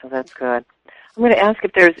that. So that's good. I'm going to ask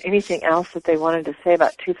if there's anything else that they wanted to say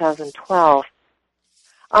about 2012.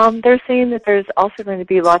 They're saying that there's also going to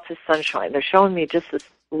be lots of sunshine. They're showing me just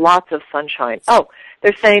lots of sunshine. Oh,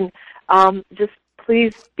 they're saying just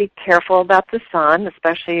please be careful about the sun,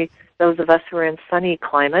 especially those of us who are in sunny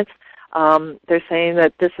climates. They're saying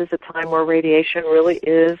that this is a time where radiation really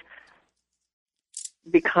is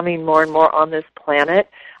becoming more and more on this planet.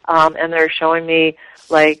 And they're showing me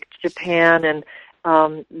like Japan and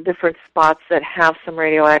different spots that have some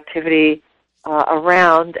radioactivity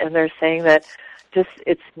around, and they're saying that just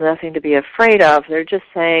it's nothing to be afraid of. They're just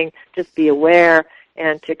saying just be aware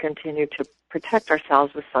and to continue to protect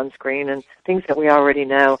ourselves with sunscreen and things that we already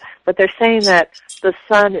know. But they're saying that the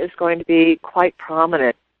sun is going to be quite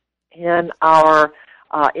prominent in our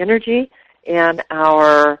energy and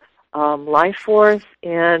our life force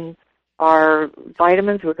and our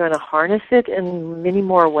vitamins. We're going to harness it in many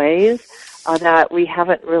more ways that we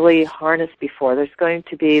haven't really harnessed before.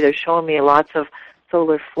 They're showing me lots of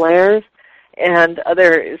solar flares, and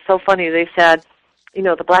they're so funny. They said,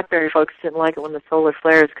 the BlackBerry folks didn't like it when the solar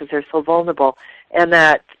flares because they're so vulnerable, and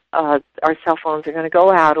that our cell phones are going to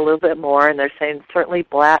go out a little bit more, and they're saying certainly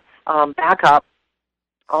back up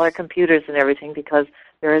all our computers and everything because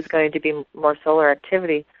there is going to be more solar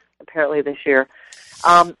activity apparently this year.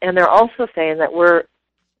 And they're also saying that we're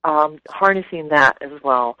harnessing that as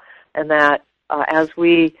well, and that as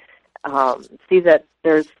we see that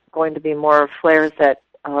there's going to be more flares, that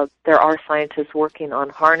there are scientists working on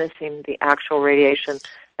harnessing the actual radiation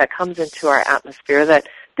that comes into our atmosphere that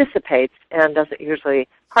dissipates and doesn't usually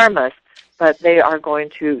harm us, but they are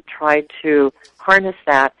going to try to harness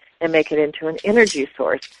that and make it into an energy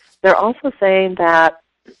source. They're also saying that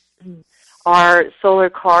our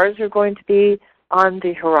solar cars are going to be on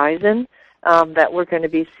the horizon, that we're going to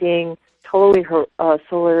be seeing totally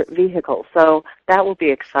solar vehicles. So that will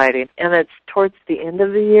be exciting. And it's towards the end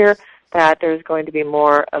of the year that there's going to be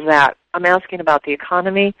more of that. I'm asking about the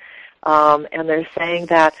economy, and they're saying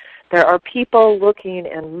that there are people looking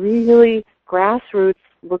and really grassroots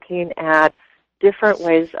looking at different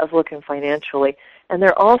ways of looking financially. And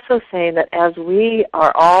they're also saying that as we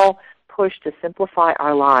are all pushed to simplify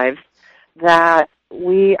our lives, that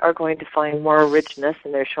we are going to find more richness,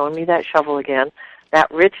 and they're showing me that shovel again,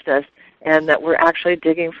 that richness, and that we're actually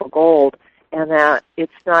digging for gold, and that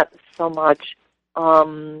it's not so much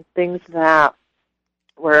things that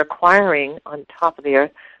we're acquiring on top of the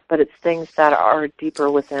earth, but it's things that are deeper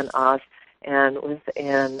within us and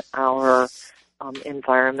within our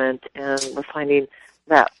environment, and we're finding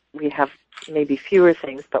that we have maybe fewer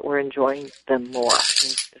things, but we're enjoying them more,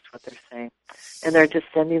 is what they're saying. And they're just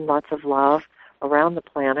sending lots of love around the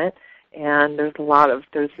planet, and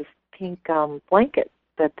there's this pink blanket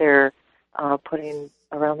that they're putting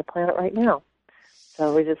around the planet right now.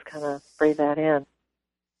 So we just kind of breathe that in.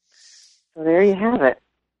 So there you have it.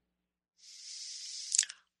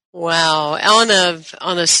 Wow.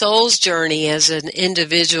 On a soul's journey as an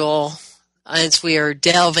individual, as we are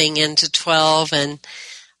delving into 12, and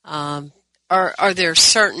are there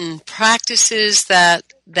certain practices that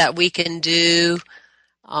we can do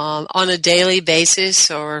on a daily basis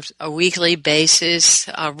or a weekly basis,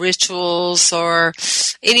 rituals or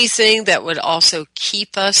anything that would also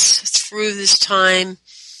keep us through this time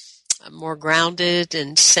more grounded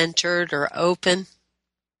and centered or open?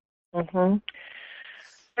 Mm-hmm.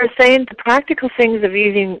 They're saying the practical things of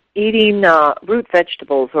eating root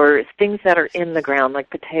vegetables or things that are in the ground, like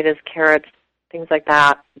potatoes, carrots, things like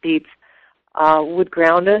that, beets, would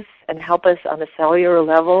ground us and help us on a cellular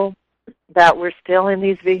level, that we're still in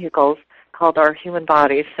these vehicles called our human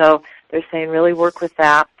bodies. So they're saying really work with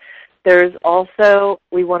that. There's also,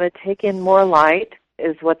 we want to take in more light,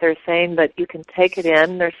 is what they're saying, but you can take it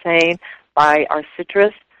in, they're saying, by our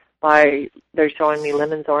citrus, they're showing me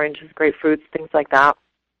lemons, oranges, grapefruits, things like that.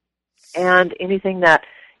 And anything that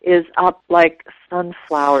is up like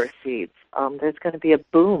sunflower seeds. There's going to be a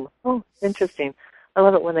boom. Oh, interesting. I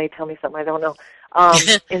love it when they tell me something I don't know.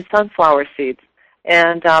 In sunflower seeds.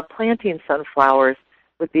 And planting sunflowers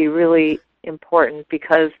would be really important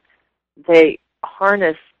because they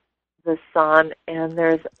harness the sun, and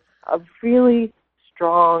there's a really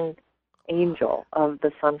strong angel of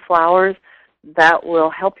the sunflowers that will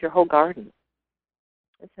help your whole garden.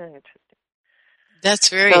 It's very interesting. That's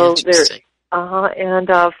very interesting. And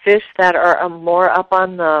fish that are more up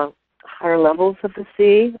on the higher levels of the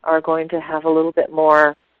sea are going to have a little bit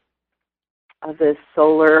more of this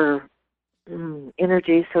solar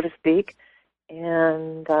energy, so to speak.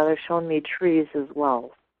 And they're showing me trees as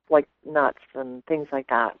well, like nuts and things like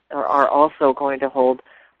that, are also going to hold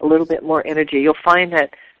a little bit more energy. You'll find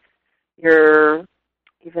that you're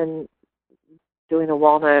even doing a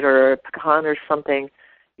walnut or a pecan or something,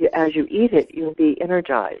 as you eat it, you'll be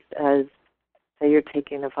energized. As, say, you're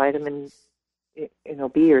taking a vitamin,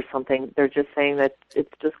 B or something, they're just saying that it's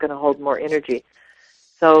just going to hold more energy.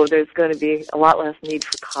 So there's going to be a lot less need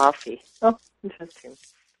for coffee. Oh, interesting.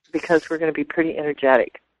 Because we're going to be pretty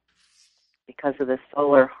energetic because of the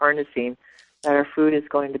solar harnessing that our food is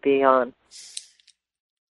going to be on.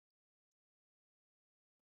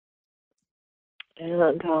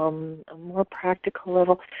 And a more practical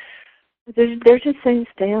level, they're just saying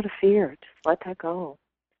stay out of fear. Just let that go.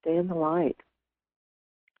 Stay in the light.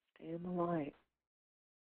 Stay in the light.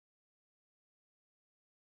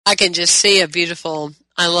 I can just see a beautiful,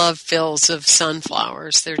 I love fields of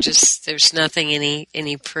sunflowers. There's nothing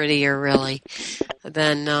any prettier really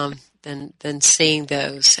than seeing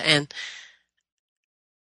those. And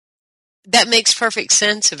that makes perfect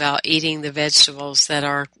sense about eating the vegetables that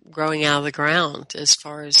are growing out of the ground as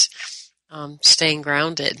far as staying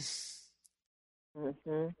grounded. Mm-hmm.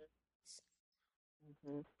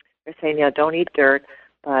 Mm-hmm. They're saying, don't eat dirt,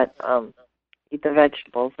 but eat the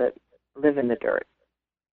vegetables that live in the dirt.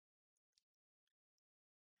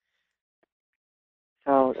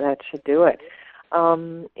 So that should do it.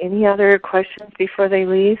 Any other questions before they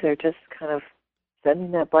leave? They're just kind of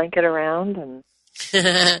sending that blanket around. And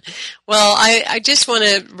well, I just want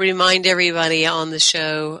to remind everybody on the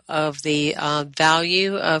show of the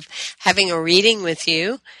value of having a reading with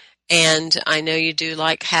you. And I know you do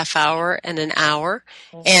like half hour and an hour.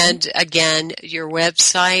 Mm-hmm. And again, your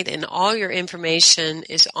website and all your information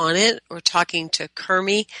is on it. We're talking to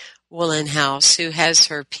Kermie Wohlenhaus, who has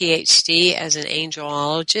her PhD as an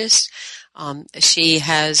angelologist. She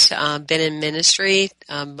has been in ministry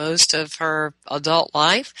most of her adult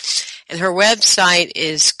life. And her website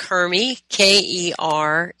is Kermie, Kermie,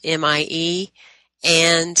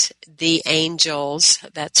 and the angels,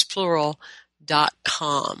 that's plural,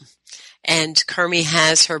 .com. And Kermie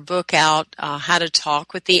has her book out, How to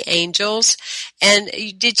Talk with the Angels. And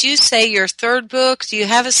did you say your third book? Do you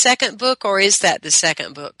have a second book, or is that the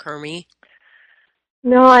second book, Kermie?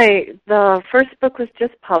 No, the first book was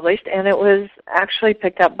just published, and it was actually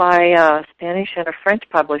picked up by a Spanish and a French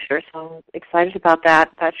publisher, so I'm excited about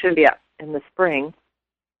that. That should be up in the spring.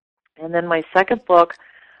 And then my second book,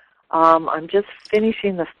 I'm just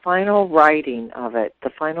finishing the final writing of it,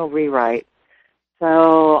 the final rewrite.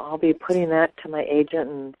 So I'll be putting that to my agent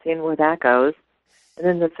and seeing where that goes. And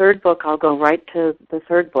then the third book, I'll go right to the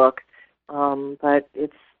third book. But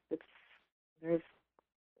it's very,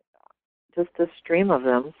 just a stream of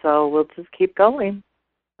them. So we'll just keep going.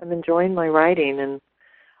 I'm enjoying my writing and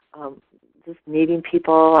just meeting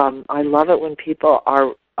people. I love it when people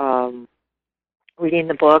are reading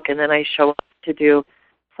the book, and then I show up to do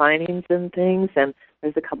signings and things, and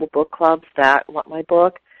there's a couple book clubs that want my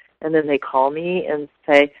book, and then they call me and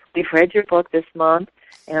say, we've read your book this month,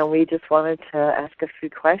 and we just wanted to ask a few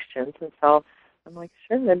questions. And so I'm like,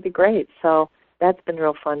 sure, that'd be great. So that's been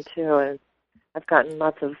real fun, too, and I've gotten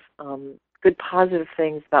lots of good positive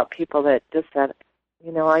things about people that just said,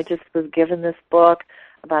 I just was given this book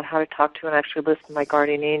about how to talk to and actually listen to my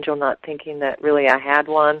guardian angel, not thinking that really I had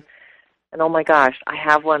one. And, oh, my gosh, I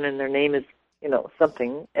have one, and their name is,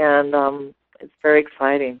 something. And it's very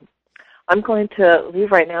exciting. I'm going to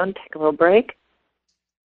leave right now and take a little break.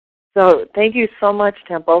 So thank you so much,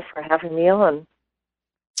 Temple, for having me on.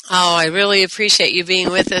 Oh, I really appreciate you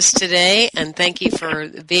being with us today, and thank you for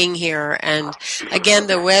being here. And, again,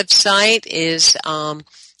 the website is Kermie,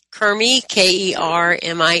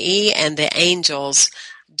 Kermie, and the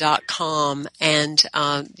Angels.com. And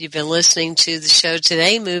you've been listening to the show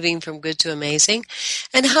today, Moving from Good to Amazing,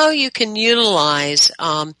 and how you can utilize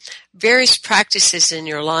various practices in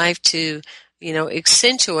your life to,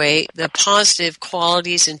 accentuate the positive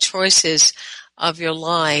qualities and choices of your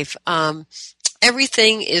life.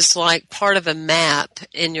 Everything is like part of a map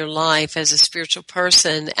in your life as a spiritual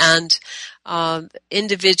person, and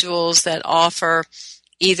individuals that offer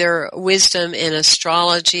either wisdom in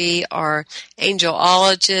astrology or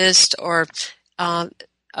angelologist or a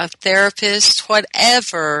therapist,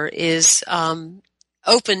 whatever is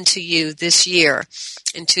open to you this year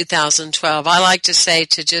in 2012. I like to say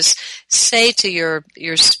to your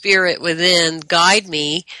spirit within, guide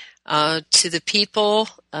me to the people,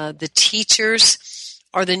 the teachers,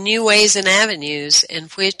 or the new ways and avenues in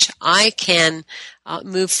which I can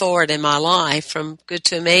move forward in my life from good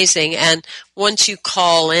to amazing. And once you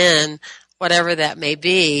call in, whatever that may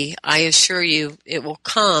be, I assure you it will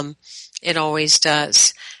come. It always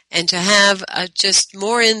does. And to have just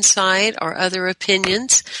more insight or other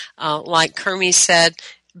opinions, like Kermie said,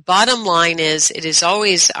 bottom line is it is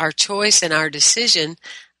always our choice and our decision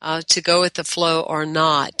to go with the flow or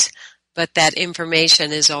not. But that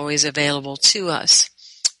information is always available to us.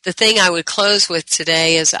 The thing I would close with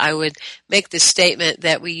today is I would make the statement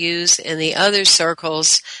that we use in the other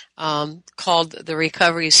circles called the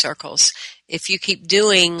recovery circles. If you keep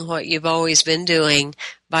doing what you've always been doing,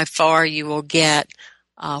 by far you will get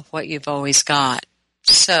what you've always got.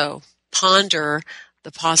 So ponder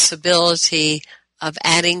the possibility of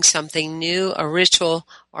adding something new, a ritual,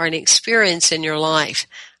 or an experience in your life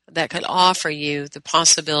that could offer you the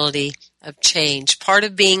possibility of change. Part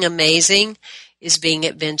of being amazing is being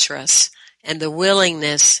adventurous and the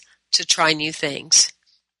willingness to try new things.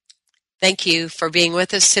 Thank you for being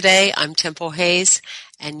with us today. I'm Temple Hayes,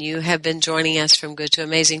 and you have been joining us from Good to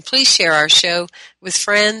Amazing. Please share our show with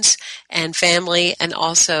friends and family, and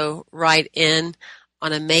also write in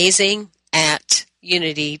on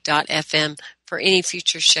amazing@unity.fm for any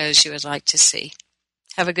future shows you would like to see.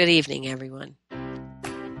 Have a good evening, everyone.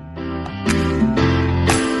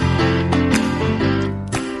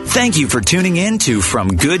 Thank you for tuning in to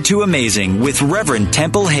From Good to Amazing with Reverend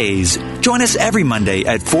Temple Hayes. Join us every Monday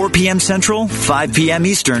at 4 p.m. Central, 5 p.m.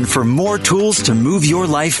 Eastern for more tools to move your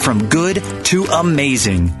life from good to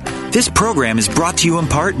amazing. This program is brought to you in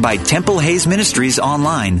part by Temple Hayes Ministries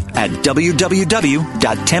online at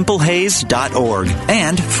www.templehays.org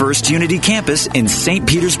and First Unity Campus in St.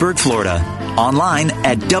 Petersburg, Florida. Online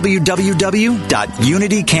at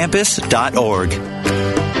www.unitycampus.org.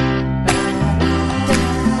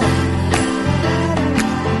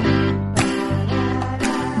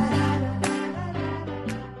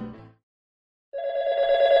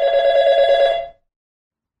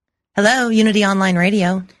 Hello, Unity Online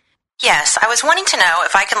Radio. Yes, I was wanting to know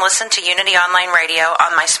if I can listen to Unity Online Radio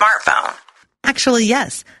on my smartphone. Actually,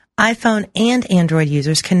 yes. iPhone and Android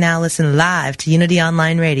users can now listen live to Unity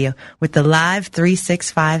Online Radio with the Live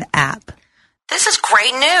 365 app. This is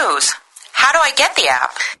great news. How do I get the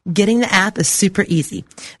app? Getting the app is super easy.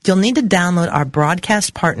 You'll need to download our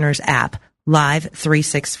broadcast partners app, Live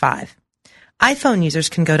 365. iPhone users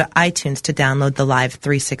can go to iTunes to download the Live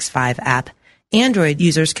 365 app. Android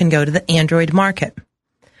users can go to the Android Market.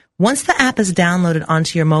 Once the app is downloaded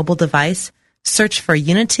onto your mobile device, search for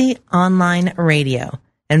Unity Online Radio.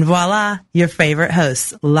 And voila, your favorite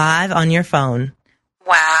hosts live on your phone.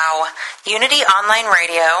 Wow. Unity Online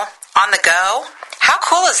Radio on the go? How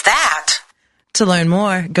cool is that? To learn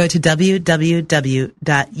more, go to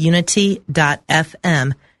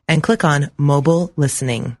www.unity.fm and click on Mobile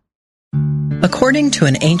Listening. According to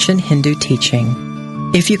an ancient Hindu teaching,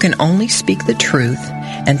 If you can only speak the truth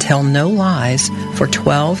and tell no lies for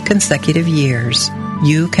 12 consecutive years,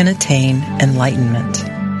 you can attain enlightenment.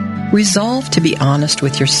 Resolve to be honest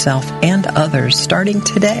with yourself and others starting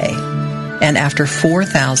today. And after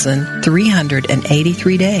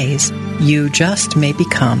 4,383 days, you just may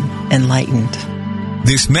become enlightened.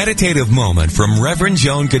 This meditative moment from Reverend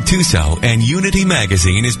Joan Gattuso and Unity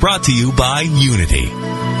Magazine is brought to you by Unity.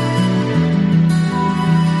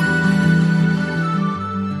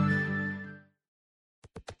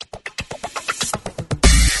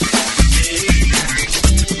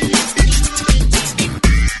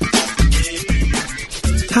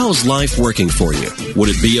 How's life working for you? Would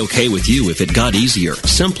it be okay with you if it got easier,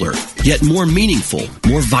 simpler, yet more meaningful,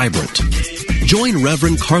 more vibrant? Join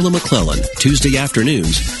Reverend Carla McClellan Tuesday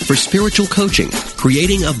afternoons for spiritual coaching,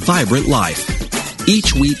 creating a vibrant life.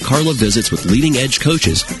 Each week, Carla visits with leading-edge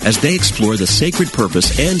coaches as they explore the sacred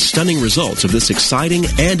purpose and stunning results of this exciting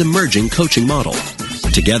and emerging coaching model.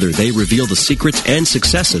 Together, they reveal the secrets and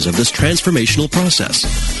successes of this transformational process.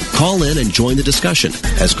 Call in and join the discussion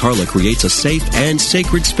as Carla creates a safe and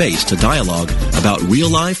sacred space to dialogue about real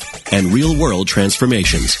life and real-world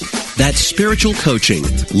transformations. That's spiritual coaching,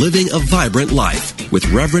 living a vibrant life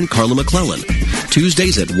with Reverend Carla McClellan.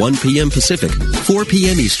 Tuesdays at 1 p.m. Pacific, 4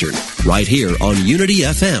 p.m. Eastern, right here on Unity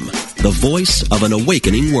FM, the voice of an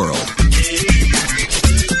awakening world.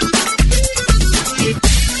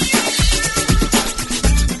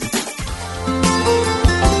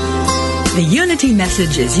 The Unity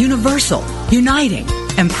message is universal, uniting,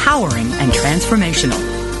 empowering, and transformational.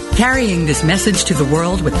 Carrying this message to the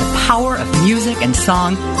world with the power of music and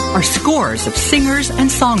song are scores of singers and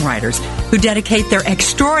songwriters who dedicate their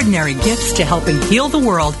extraordinary gifts to helping heal the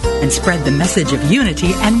world and spread the message of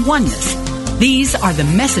unity and oneness. These are the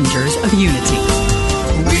messengers of unity.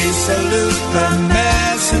 We salute the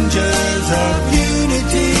messengers of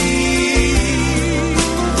unity,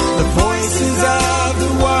 the voices of the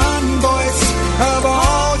one voice of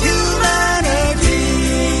all humanity,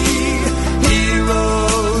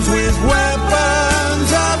 heroes with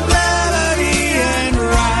weapons of melody and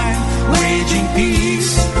rhyme, waging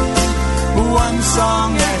peace, one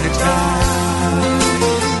song at a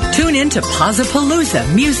time. Tune in to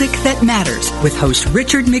Pauzapalooza, Music That Matters, with host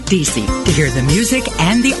Richard McDeesey, to hear the music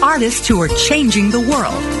and the artists who are changing the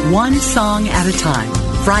world, one song at a time.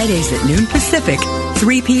 Fridays at noon Pacific,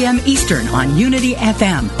 3 p.m. Eastern on Unity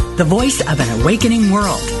FM, the voice of an awakening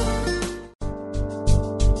world.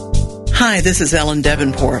 Hi, this is Ellen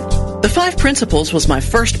Davenport. The 5 Principles was my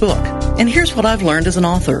first book, and here's what I've learned as an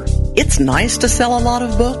author. It's nice to sell a lot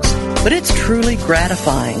of books, but it's truly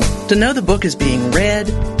gratifying to know the book is being read,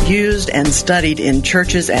 used, and studied in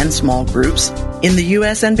churches and small groups in the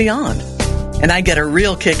U.S. and beyond. And I get a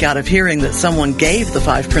real kick out of hearing that someone gave the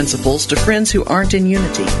 5 Principles to friends who aren't in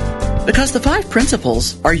Unity. Because the 5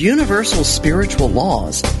 Principles are universal spiritual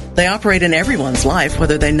laws. They operate in everyone's life,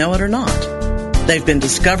 whether they know it or not. They've been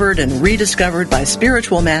discovered and rediscovered by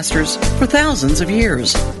spiritual masters for thousands of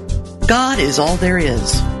years. God is all there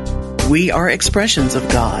is. We are expressions of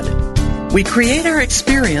God. We create our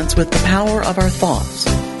experience with the power of our thoughts.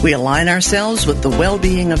 We align ourselves with the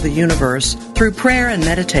well-being of the universe through prayer and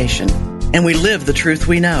meditation. And we live the truth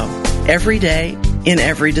we know, every day, in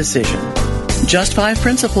every decision. Just 5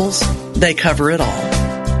 Principles. They cover it all.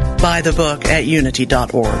 Buy the book at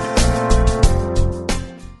unity.org.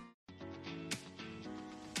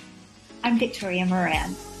 I'm Victoria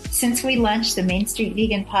Moran. Since we launched the Main Street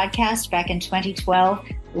Vegan podcast back in 2012,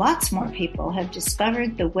 lots more people have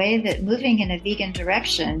discovered the way that moving in a vegan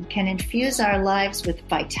direction can infuse our lives with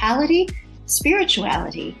vitality,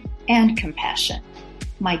 spirituality, and compassion.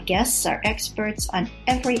 My guests are experts on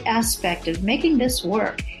every aspect of making this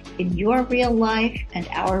work in your real life and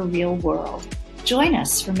our real world. Join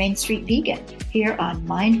us for Main Street Vegan here on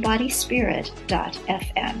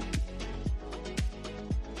mindbodyspirit.fm.